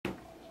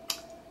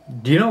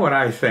Do you know what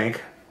I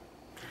think?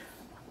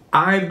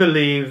 I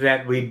believe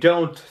that we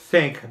don't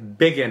think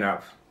big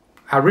enough.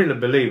 I really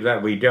believe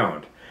that we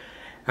don't.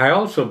 I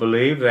also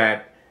believe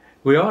that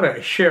we ought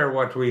to share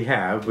what we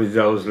have with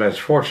those less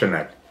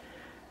fortunate.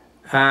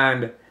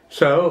 And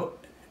so,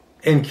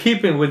 in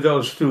keeping with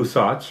those two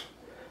thoughts,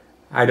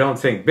 I don't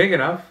think big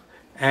enough,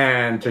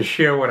 and to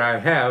share what I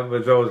have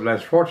with those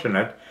less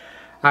fortunate,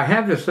 I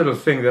have this little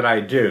thing that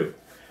I do.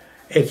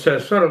 It's a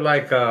sort of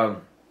like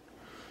a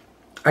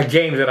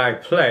game that I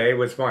play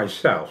with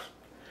myself,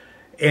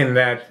 in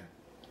that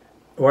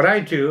what I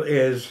do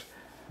is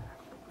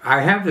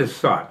I have this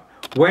thought: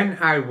 when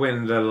I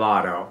win the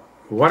lotto,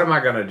 what am I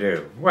going to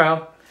do?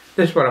 Well,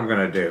 this is what I'm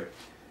going to do.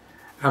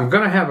 I'm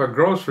going to have a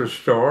grocery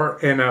store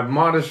in a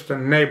modest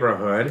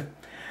neighborhood,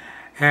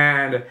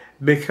 and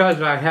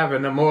because I have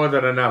more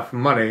than enough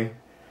money,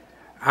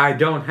 I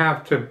don't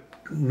have to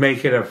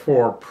make it a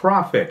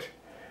for-profit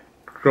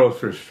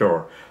grocery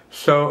store.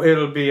 So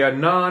it'll be a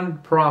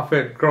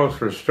non-profit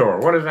grocery store.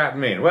 What does that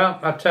mean? Well,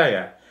 I'll tell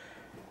you.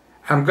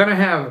 I'm going to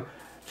have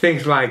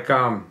things like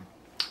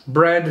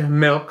bread,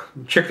 milk,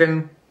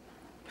 chicken,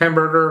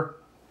 hamburger,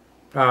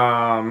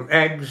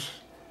 eggs,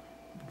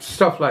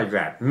 stuff like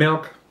that,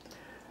 milk.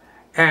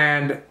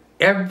 And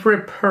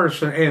every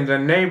person in the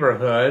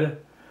neighborhood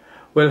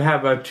will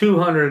have a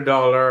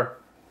 $200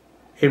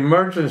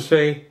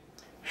 emergency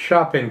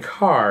shopping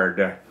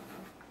card.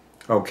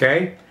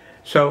 Okay?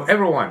 So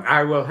everyone,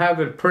 I will have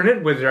it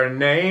printed with their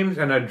names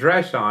and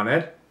address on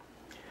it.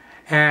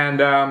 And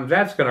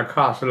that's going to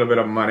cost a little bit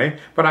of money,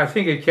 but I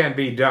think it can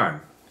be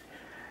done.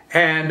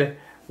 And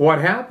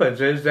what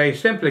happens is they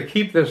simply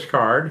keep this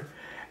card,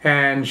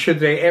 and should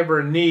they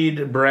ever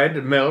need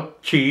bread,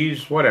 milk,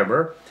 cheese,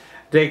 whatever,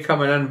 they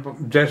come in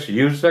and just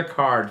use the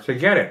card to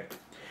get it.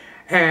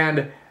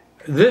 And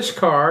this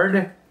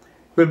card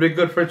will be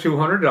good for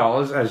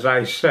 $200, as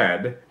I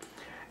said.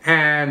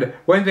 And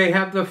when they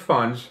have the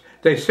funds,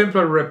 they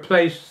simply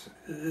replace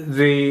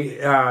the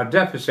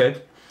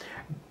deficit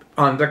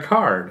on the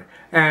card,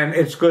 and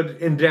it's good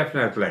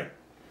indefinitely.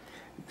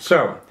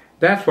 So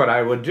that's what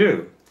I would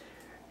do.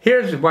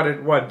 Here's what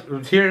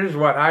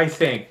I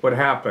think would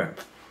happen.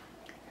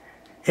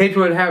 It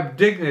would have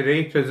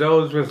dignity to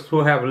those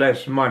who have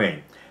less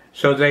money.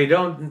 So they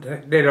don't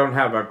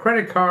have a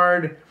credit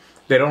card,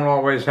 they don't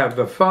always have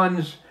the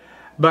funds,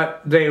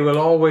 but they will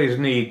always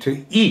need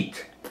to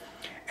eat.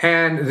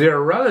 And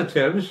their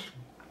relatives,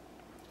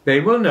 they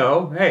will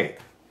know, hey,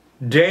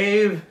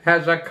 Dave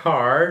has a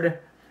card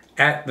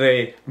at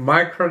the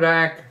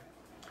Microdac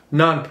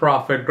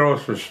nonprofit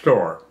grocery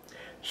store.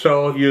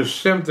 So you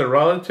the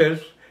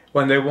relatives,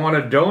 when they want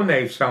to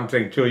donate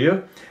something to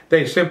you,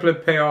 they simply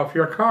pay off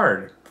your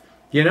card.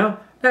 You know,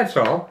 that's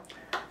all.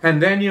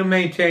 And then you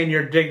maintain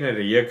your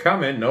dignity. You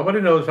come in,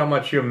 nobody knows how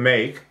much you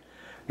make.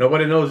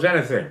 Nobody knows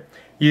anything.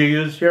 You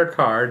use your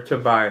card to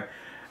buy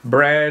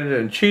bread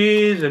and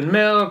cheese and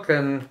milk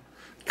and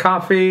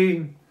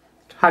coffee,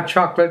 hot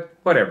chocolate,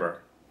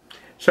 whatever.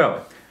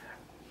 So,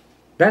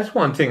 that's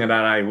one thing that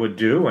I would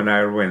do when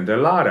I win the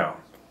lotto.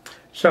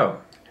 So,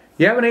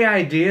 you have any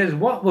ideas?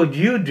 What would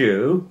you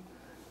do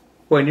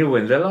when you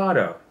win the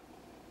lotto?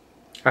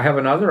 I have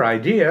another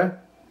idea,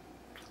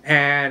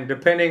 and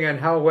depending on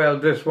how well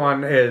this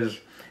one is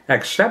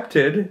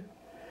accepted,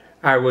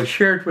 I will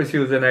share it with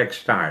you the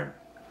next time.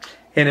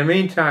 In the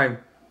meantime,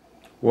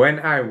 when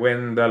I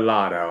win the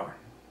lotto,